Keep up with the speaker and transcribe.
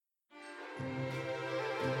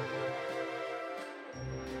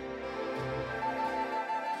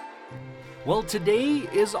Well, today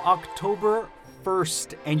is October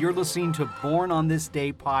 1st, and you're listening to Born on This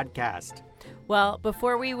Day podcast. Well,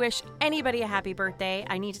 before we wish anybody a happy birthday,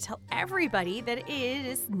 I need to tell everybody that it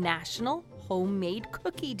is National Homemade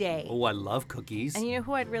Cookie Day. Oh, I love cookies. And you know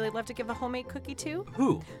who I'd really love to give a homemade cookie to?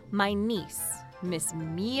 Who? My niece, Miss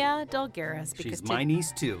Mia Delgaras. She's my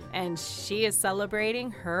niece, too. And she is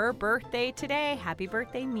celebrating her birthday today. Happy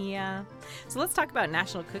birthday, Mia. So let's talk about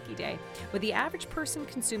National Cookie Day. With the average person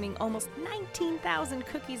consuming almost 19,000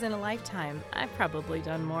 cookies in a lifetime, I've probably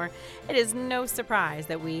done more, it is no surprise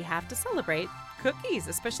that we have to celebrate cookies,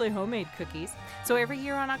 especially homemade cookies. So every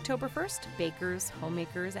year on October 1st, bakers,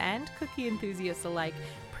 homemakers, and cookie enthusiasts alike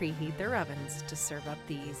preheat their ovens to serve up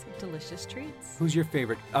these delicious treats. What's your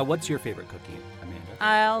favorite cookie, Amanda?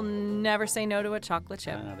 I'll never say no to a chocolate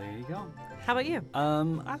chip. There you go. How about you?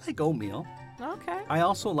 I like oatmeal. Okay. I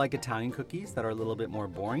also like Italian cookies that are a little bit more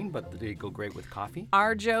boring, but they go great with coffee.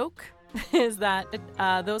 Our joke is that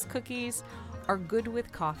those cookies are good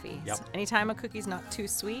with coffee. Yep. So anytime a cookie's not too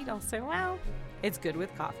sweet, I'll say, well, it's good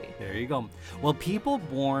with coffee. There you go. Well, people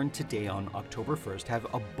born today on October 1st have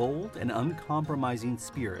a bold and uncompromising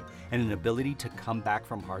spirit and an ability to come back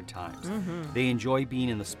from hard times. They enjoy being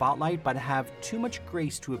in the spotlight, but have too much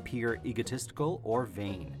grace to appear egotistical or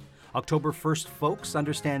vain. October 1st folks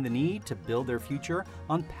understand the need to build their future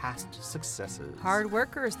on past successes. Hard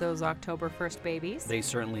workers, those October 1st babies. They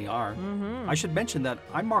certainly are. I should mention that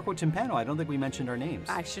I'm Marco Timpano. I don't think we mentioned our names.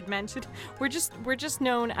 I should mention we're just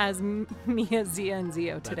known as Mia, Zia, and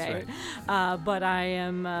Zio today. That's right. But I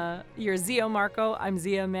am you're Zio Marco. I'm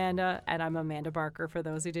Zia Amanda, and I'm Amanda Barker. For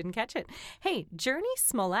those who didn't catch it. Hey, Journey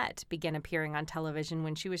Smollett began appearing on television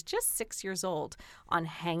when she was just 6 years old on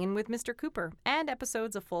Hangin' with Mr. Cooper and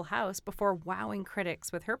episodes of Full House before wowing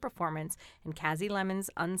critics with her performance in Kazi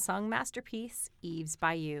Lemon's unsung masterpiece, Eve's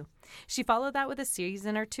Bayou. She followed that with a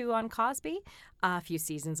season or two on Cosby, a few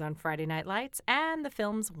seasons on Friday Night Lights, and the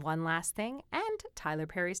films One Last Thing and Tyler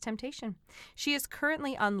Perry's Temptation. She is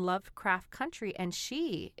currently on Lovecraft Country, and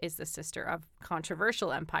she is the sister of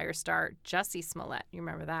controversial Empire star Jussie Smollett. You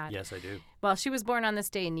remember that? Yes, I do. Well, she was born on this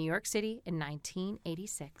day in New York City in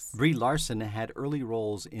 1986. Brie Larson had early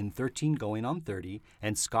roles in 13 Going on 30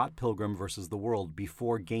 and Scott Pilgrim vs. the World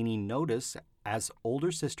before gaining notice as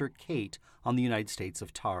older sister Kate on the United States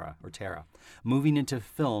of Tara. Moving into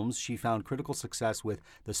films, she found critical success with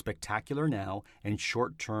The Spectacular Now and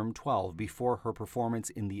Short Term 12 before her performance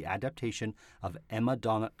in the adaptation of Emma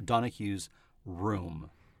Donohue's Room.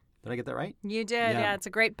 Did I get that right? You did, yeah. It's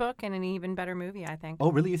a great book and an even better movie, I think.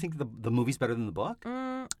 Oh, really? You think the movie's better than the book?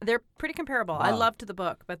 They're pretty comparable. Wow. I loved the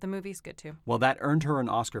book, but the movie's good too. Well, that earned her an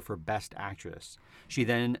Oscar for Best Actress. She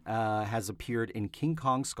then has appeared in King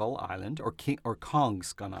Kong Skull Island, or Kong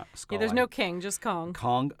Skull Island. Yeah, there's no king, just Kong.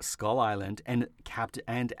 Kong Skull Island, and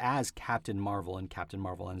as Captain Marvel in Captain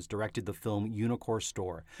Marvel, and has directed the film Unicorn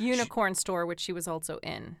Store. Unicorn Store, which she was also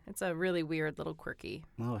in. It's a really weird little quirky.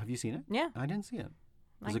 Oh, have you seen it? Yeah. I didn't see it.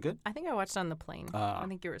 Was it good? I think I watched it on the plane. I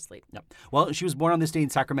think you were asleep. Yep. Well, she was born on this day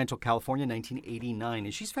in Sacramento, California, 1989,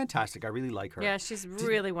 and she's fantastic. I really like her. Yeah, she's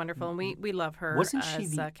really wonderful, and we love her as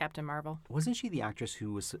Captain Marvel. Wasn't she the actress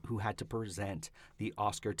who had to present the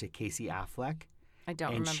Oscar to Casey Affleck? I don't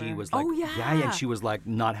remember. And she was like, oh, yeah, and she was like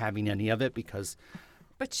not having any of it because...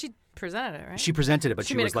 But she presented it, right? She presented it, but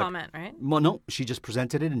she made was a comment, right? Well, no, she just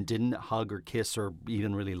presented it and didn't hug or kiss or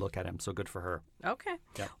even really look at him. So good for her. Okay.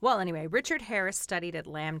 Yep. Well, anyway, Richard Harris studied at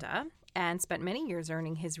Lambda and spent many years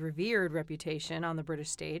earning his revered reputation on the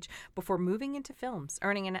British stage before moving into films,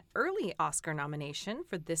 earning an early Oscar nomination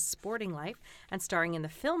for This Sporting Life and starring in the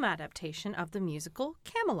film adaptation of the musical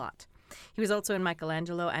Camelot. He was also in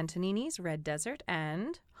Michelangelo Antonioni's Red Desert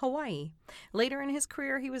and Hawaii. Later in his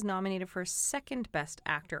career, he was nominated for a second Best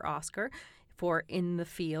Actor Oscar for The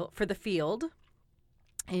Field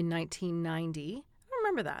in 1990.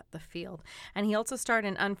 Remember that, The Field. And he also starred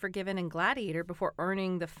in Unforgiven and Gladiator before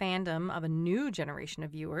earning the fandom of a new generation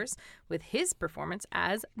of viewers with his performance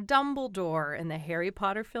as Dumbledore in the Harry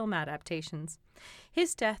Potter film adaptations.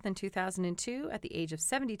 His death in 2002 at the age of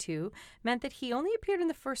 72 meant that he only appeared in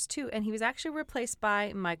the first two, and he was actually replaced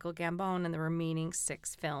by Michael Gambon in the remaining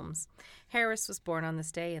 6 films. Harris was born on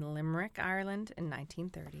this day in Limerick, Ireland in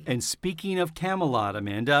 1930. And speaking of Camelot,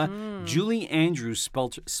 Amanda, Julie Andrews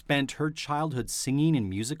spent her childhood singing in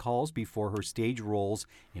music halls before her stage roles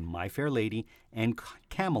in My Fair Lady and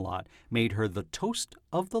Camelot made her the toast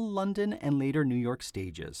of the London and later New York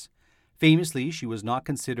stages. Famously, she was not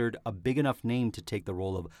considered a big enough name to take the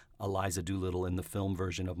role of Eliza Doolittle in the film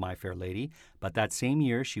version of My Fair Lady, but that same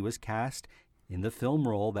year she was cast in the film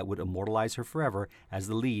role that would immortalize her forever as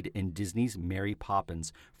the lead in Disney's Mary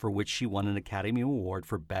Poppins, for which she won an Academy Award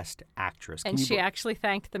for Best Actress. And she actually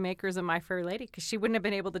thanked the makers of My Fair Lady because she wouldn't have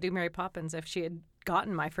been able to do Mary Poppins if she had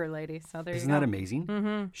gotten My Fair Lady. So there you go. Isn't that amazing?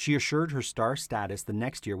 Mm-hmm. She assured her star status the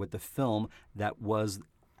next year with the film that was,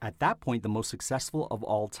 at that point, the most successful of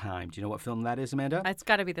all time. Do you know what film that is, Amanda? It's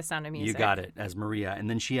got to be The Sound of Music. You got it, as Maria. And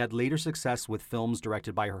then she had later success with films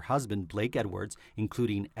directed by her husband, Blake Edwards,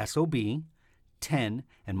 including S.O.B., 10,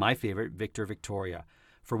 and my favorite, Victor Victoria,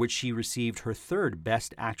 for which she received her third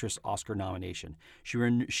Best Actress Oscar nomination. She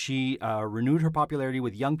renewed her popularity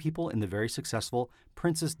with young people in the very successful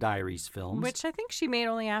Princess Diaries films. Which I think she made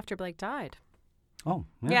only after Blake died. Oh,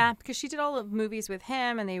 yeah. Yeah, because she did all of movies with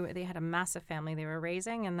him, and they had a massive family they were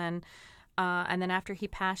raising, and then after he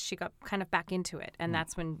passed, she got kind of back into it, and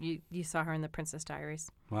that's when you saw her in the Princess Diaries.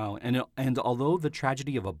 Wow, and although the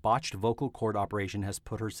tragedy of a botched vocal cord operation has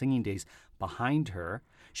put her singing days behind her,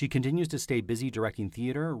 she continues to stay busy directing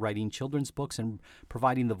theater, writing children's books, and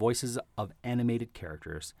providing the voices of animated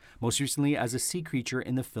characters, most recently as a sea creature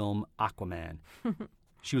in the film Aquaman.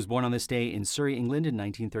 She was born on this day in Surrey, England in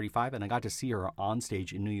 1935, and I got to see her on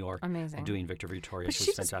stage in New York. Amazing. Doing Victor Victoria. But It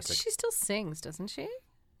was fantastic. She still sings, doesn't she?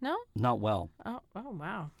 No? Not well. Oh,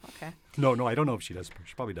 wow. Okay. No, I don't know if she does.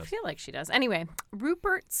 She probably does. I feel like she does. Anyway,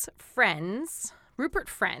 Rupert Friends'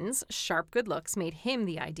 sharp good looks made him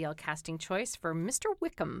the ideal casting choice for Mr.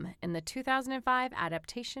 Wickham in the 2005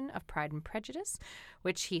 adaptation of Pride and Prejudice,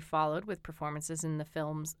 which he followed with performances in the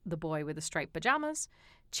films The Boy with the Striped Pajamas,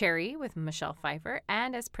 Cherry with Michelle Pfeiffer,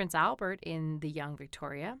 and as Prince Albert in The Young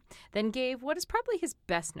Victoria, then gave what is probably his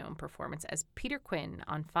best-known performance as Peter Quinn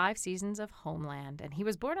on 5 seasons of Homeland. And he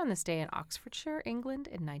was born on this day in Oxfordshire, England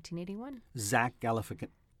in 1981. Zach Galifianakis.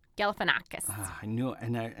 I knew,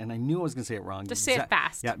 and I knew I was going to say it wrong. Just say it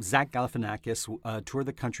fast. Yeah, Zach Galifianakis toured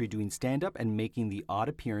the country doing stand-up and making the odd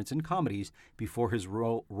appearance in comedies before his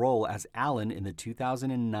role as Alan in the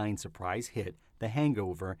 2009 surprise hit The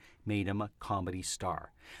Hangover made him a comedy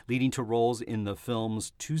star, leading to roles in the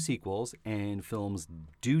film's 2 sequels and films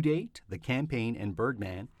Due Date, The Campaign, and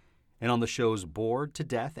Birdman, and on the shows Bored to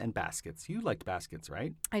Death and Baskets. You liked Baskets,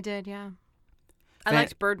 right? I did, yeah. I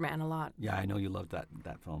liked Birdman a lot. Yeah, I know you loved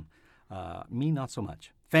that film. Me, not so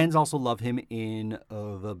much. Fans also love him in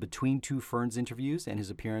the Between Two Ferns interviews and his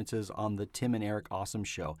appearances on the Tim and Eric Awesome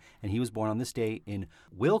Show. And he was born on this day in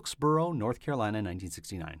Wilkesboro, North Carolina, in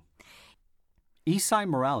 1969. Esai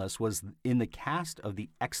Morales was in the cast of the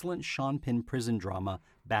excellent Sean Penn prison drama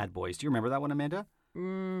Bad Boys. Do you remember that one, Amanda?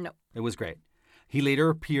 No. It was great. He later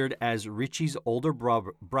appeared as Richie's older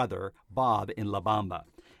brother, Bob, in La Bamba,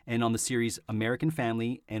 and on the series American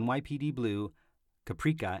Family, NYPD Blue,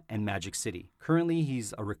 Caprica, and Magic City. Currently,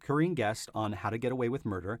 he's a recurring guest on How to Get Away with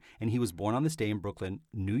Murder, and he was born on this day in Brooklyn,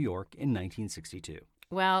 New York in 1962.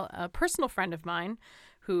 Well, a personal friend of mine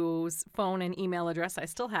whose phone and email address I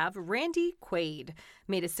still have, Randy Quaid,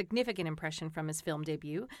 made a significant impression from his film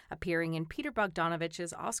debut, appearing in Peter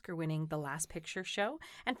Bogdanovich's Oscar-winning The Last Picture Show,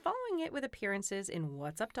 and following it with appearances in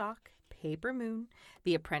What's Up, Doc?, Paper Moon,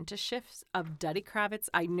 The Apprenticeships of Duddy Kravitz.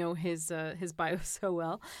 I know his bio so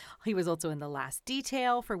well. He was also in The Last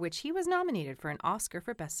Detail, for which he was nominated for an Oscar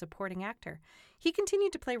for Best Supporting Actor. He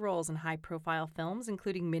continued to play roles in high-profile films,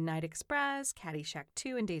 including Midnight Express, Caddyshack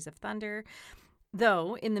 2, and Days of Thunder.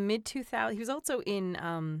 Though, in the mid-2000s, he was also in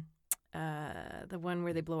the one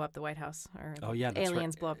where they blow up the White House. Or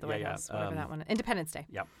aliens blow up the White House, whatever that one is. Independence Day.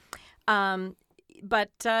 Yeah.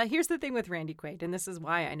 But here's the thing with Randy Quaid, and this is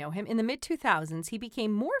why I know him. In the mid-2000s, he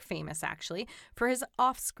became more famous, actually, for his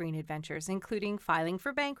off-screen adventures, including filing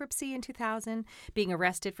for bankruptcy in 2000, being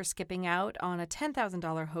arrested for skipping out on a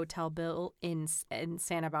 $10,000 hotel bill in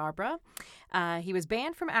Santa Barbara. He was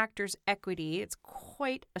banned from Actors Equity. It's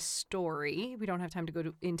quite a story. We don't have time to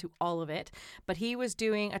go into all of it. But he was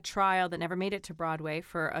doing a trial that never made it to Broadway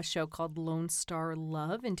for a show called Lone Star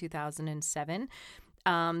Love in 2007.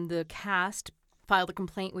 The cast filed a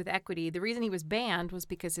complaint with Equity. The reason he was banned was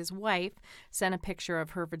because his wife sent a picture of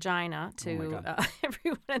her vagina to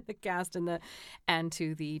everyone in the cast and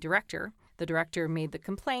to the director. The director made the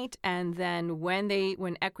complaint, and then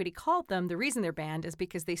when Equity called them, the reason they're banned is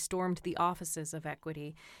because they stormed the offices of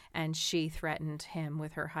Equity, and she threatened him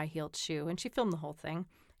with her high-heeled shoe, and she filmed the whole thing.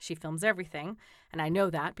 She films everything, and I know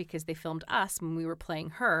that because they filmed us when we were playing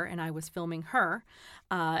her, and I was filming her.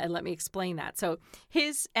 And let me explain that. So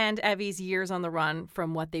his and Evie's years on the run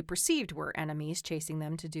from what they perceived were enemies chasing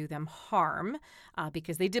them to do them harm,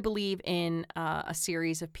 because they did believe in a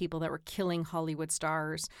series of people that were killing Hollywood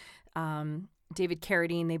stars. David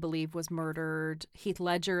Carradine, they believe, was murdered. Heath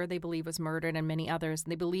Ledger, they believe, was murdered, and many others.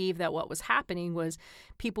 And they believe that what was happening was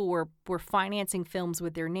people were financing films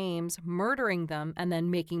with their names, murdering them, and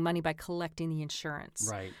then making money by collecting the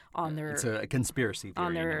insurance on their. It's a conspiracy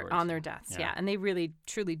theory on their deaths. Yeah, and they really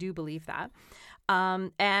truly do believe that.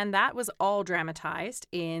 And that was all dramatized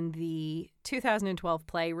in the 2012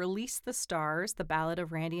 play Release the Stars, The Ballad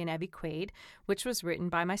of Randy and Evie Quaid, which was written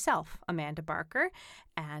by myself, Amanda Barker,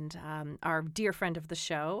 and our dear friend of the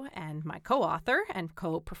show and my co-author and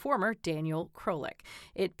co-performer, Daniel Krolik.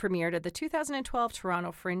 It premiered at the 2012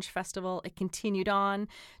 Toronto Fringe Festival. It continued on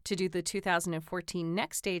to do the 2014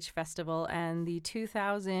 Next Stage Festival and the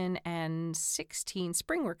 2016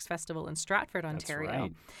 Springworks Festival in Stratford, Ontario. That's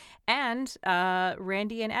right. And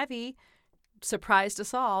Randy and Evie surprised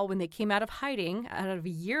us all when they came out of hiding, out of a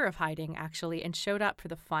year of hiding, actually, and showed up for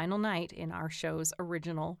the final night in our show's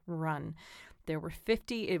original run. There were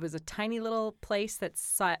 50. It was a tiny little place that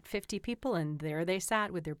sat 50 people, and there they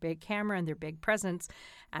sat with their big camera and their big presence,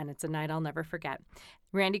 and it's a night I'll never forget.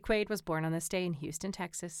 Randy Quaid was born on this day in Houston,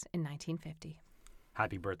 Texas in 1950.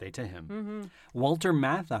 Happy birthday to him. Walter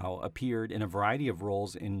Matthau appeared in a variety of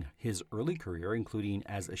roles in his early career, including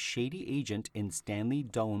as a shady agent in Stanley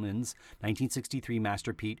Doman's 1963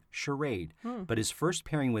 masterpiece Charade. But his first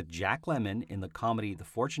pairing with Jack Lemmon in the comedy The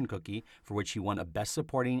Fortune Cookie, for which he won a Best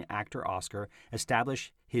Supporting Actor Oscar,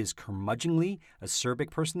 established his curmudgeonly, acerbic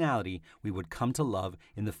personality we would come to love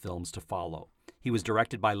in the films to follow. He was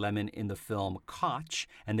directed by Lemmon in the film Koch,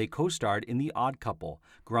 and they co-starred in The Odd Couple,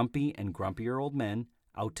 Grumpy and Grumpier Old Men,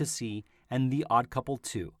 Out to Sea, and The Odd Couple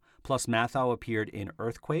 2. Plus, Matthau appeared in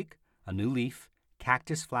Earthquake, A New Leaf,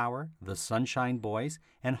 Cactus Flower, The Sunshine Boys,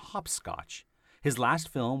 and Hopscotch. His last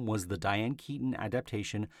film was the Diane Keaton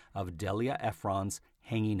adaptation of Delia Ephron's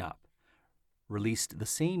Hanging Up, released the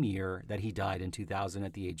same year that he died in 2000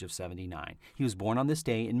 at the age of 79. He was born on this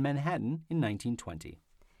day in Manhattan in 1920.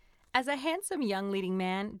 As a handsome young leading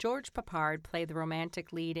man, George Peppard played the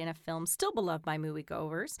romantic lead in a film still beloved by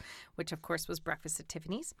moviegoers, which of course was Breakfast at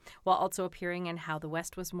Tiffany's, while also appearing in How the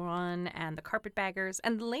West Was Won and The Carpetbaggers,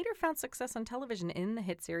 and later found success on television in the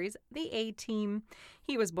hit series The A-Team.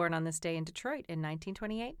 He was born on this day in Detroit in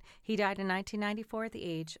 1928. He died in 1994 at the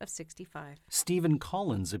age of 65. Stephen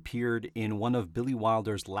Collins appeared in one of Billy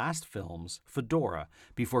Wilder's last films, Fedora,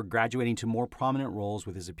 before graduating to more prominent roles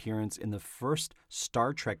with his appearance in the first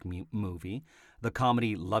Star Trek movie, the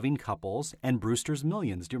comedy Loving Couples, and Brewster's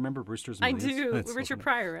Millions. Do you remember Brewster's Millions? I do. Richard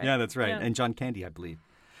Pryor, right? Yeah, that's right. Yeah. And John Candy, I believe.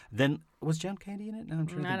 Then, was John Candy in it? No, I'm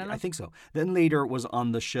trying to think. I don't know. I think so. Then later was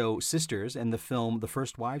on the show Sisters and the film The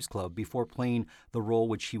First Wives Club before playing the role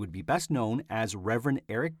which he would be best known as Reverend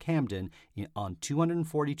Eric Camden on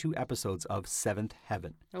 242 episodes of Seventh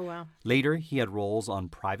Heaven. Oh, wow. Later, he had roles on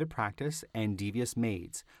Private Practice and Devious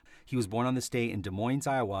Maids. He was born on this day in Des Moines,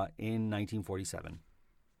 Iowa in 1947.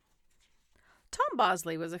 Tom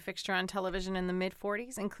Bosley was a fixture on television in the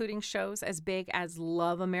mid-40s, including shows as big as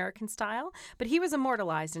Love American Style, but he was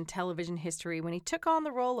immortalized in television history when he took on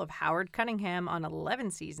the role of Howard Cunningham on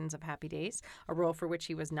 11 seasons of Happy Days, a role for which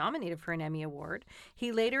he was nominated for an Emmy Award.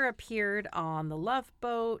 He later appeared on The Love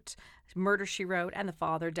Boat, Murder, She Wrote, and The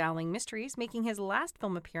Father Dowling Mysteries, making his last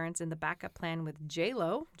film appearance in The Backup Plan with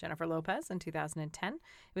J-Lo, Jennifer Lopez, in 2010. It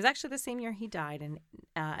was actually the same year he died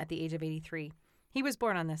at the age of 83. He was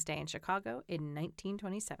born on this day in Chicago in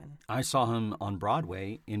 1927. I saw him on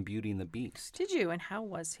Broadway in Beauty and the Beast. Did you? And how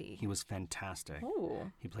was he? He was fantastic.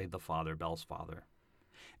 Ooh. He played the father, Belle's father.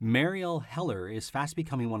 Marielle Heller is fast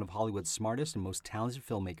becoming one of Hollywood's smartest and most talented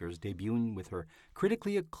filmmakers, debuting with her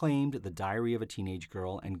critically acclaimed The Diary of a Teenage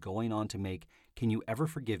Girl and going on to make Can You Ever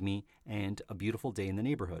Forgive Me and A Beautiful Day in the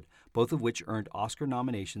Neighborhood, both of which earned Oscar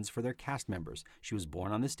nominations for their cast members. She was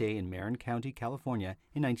born on this day in Marin County, California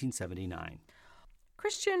in 1979.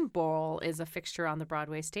 Christian Borle is a fixture on the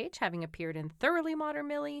Broadway stage, having appeared in Thoroughly Modern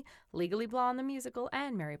Millie, Legally Blonde the Musical,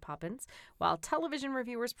 and Mary Poppins, while television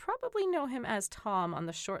reviewers probably know him as Tom on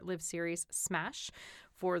the short-lived series Smash.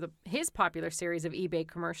 For his popular series of eBay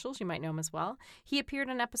commercials, you might know him as well. He appeared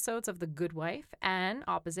in episodes of The Good Wife and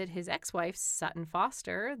opposite his ex-wife, Sutton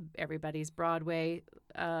Foster, everybody's Broadway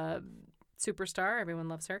superstar, everyone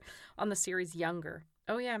loves her, on the series Younger.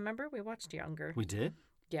 Oh yeah, remember? We watched Younger. We did?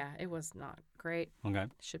 Yeah, it was not great. Okay.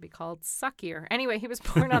 Should be called Suckier. Anyway, he was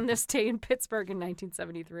born on this day in Pittsburgh in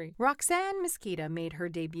 1973. Roxanne Mesquita made her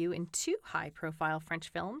debut in two high-profile French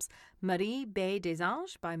films, Marie Baie des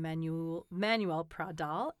Anges by Manuel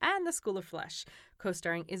Pradal and The School of Flesh,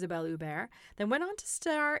 co-starring Isabelle Hubert, then went on to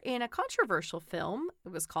star in a controversial film.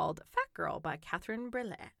 It was called Fat Girl by Catherine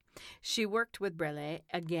Breillat. She worked with Brelet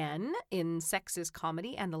again in Sex's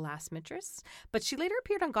Comedy and The Last Mistress, but she later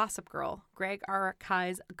appeared on Gossip Girl, Greg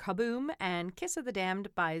Arrakai's Kaboom, and Kiss of the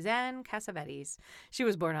Damned by Zan Cassavetes. She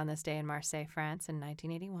was born on this day in Marseille, France in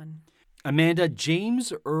 1981. Amanda,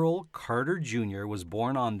 James Earl Carter Jr. was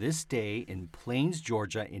born on this day in Plains,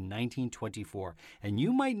 Georgia in 1924, and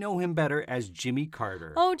you might know him better as Jimmy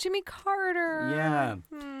Carter. Oh, Jimmy Carter. Yeah.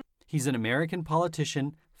 He's an American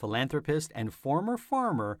politician, philanthropist, and former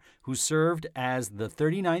farmer who served as the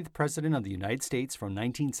 39th President of the United States from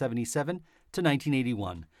 1977 to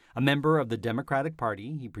 1981. A member of the Democratic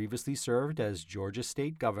Party, he previously served as Georgia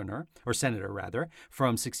State Governor, or Senator rather,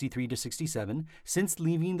 from 63 to 67. Since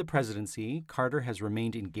leaving the presidency, Carter has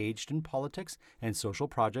remained engaged in politics and social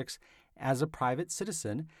projects as a private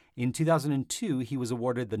citizen. In 2002, he was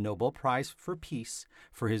awarded the Nobel Prize for Peace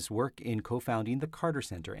for his work in co-founding the Carter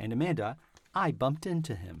Center. And Amanda, I bumped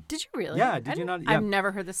into him. Did you really? Yeah, did you not? Yeah. I've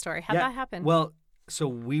never heard this story. How'd that happen? Well, so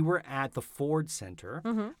we were at the Ford Center,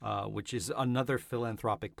 which is another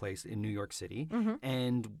philanthropic place in New York City.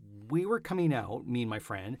 And we were coming out, me and my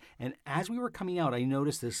friend, and as we were coming out, I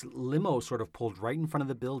noticed this limo sort of pulled right in front of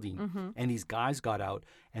the building. And these guys got out,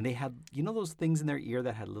 and they had, you know those things in their ear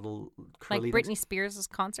that had little curly like things? Britney Spears'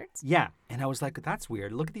 concerts? Yeah. And I was like, that's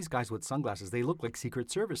weird. Look at these guys with sunglasses. They look like Secret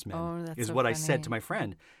Service men, Oh, that's is so what I funny. said to my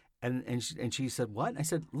friend. And she said, what? I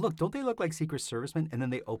said, look, don't they look like Secret Servicemen? And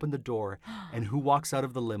then they opened the door, and who walks out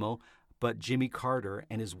of the limo but Jimmy Carter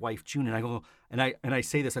and his wife, June? And I go, and I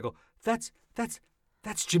say this, I go, that's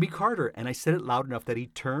Jimmy Carter. And I said it loud enough that he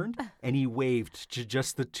turned and he waved to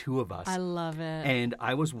just the two of us. I love it. And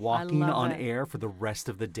I was walking love on it. air for the rest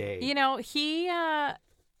of the day. You know, he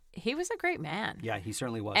was a great man. Yeah, he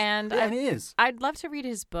certainly was. And yeah, and he is. I'd love to read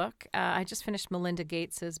his book. I just finished Melinda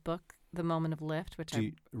Gates's book, The Moment of Lift, which Do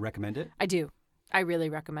you recommend it? I do. I really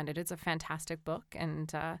recommend it. It's a fantastic book,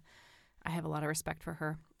 and I have a lot of respect for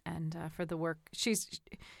her and for the work. She's,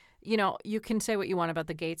 you know, you can say what you want about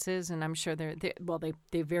the Gateses, and I'm sure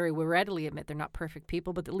they very readily admit they're not perfect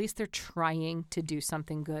people, but at least they're trying to do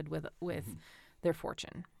something good with their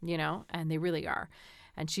fortune, you know, and they really are.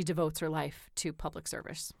 And she devotes her life to public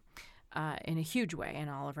service. In a huge way, and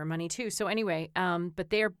all of her money too. So anyway, but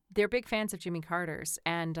they're big fans of Jimmy Carter's,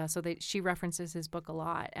 and so she references his book a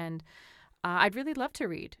lot. And I'd really love to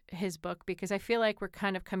read his book because I feel like we're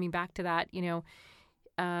kind of coming back to that. You know,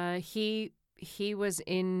 he was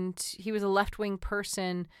a left wing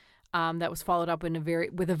person that was followed up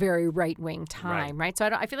with a very right wing time, right? So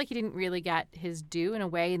I feel like he didn't really get his due in a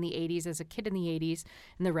way in the 80s as a kid in the 80s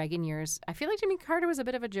in the Reagan years. I feel like Jimmy Carter was a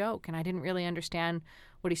bit of a joke, and I didn't really understand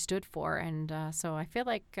what he stood for, and so I feel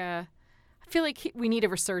like we need a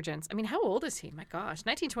resurgence. I mean, how old is he? My gosh,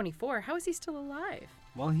 1924. How is he still alive?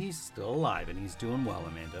 Well, he's still alive, and he's doing well,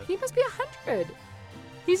 Amanda. He must be 100.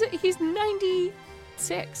 He's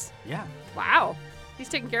 96. Yeah. Wow. He's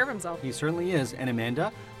taking care of himself. He certainly is. And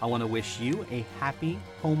Amanda, I want to wish you a happy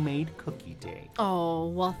homemade cookie day. Oh,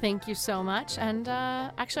 well, thank you so much. And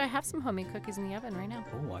actually, I have some homemade cookies in the oven right now.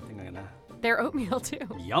 Oh, I think I'm going to... They're oatmeal, too.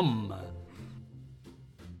 Yum.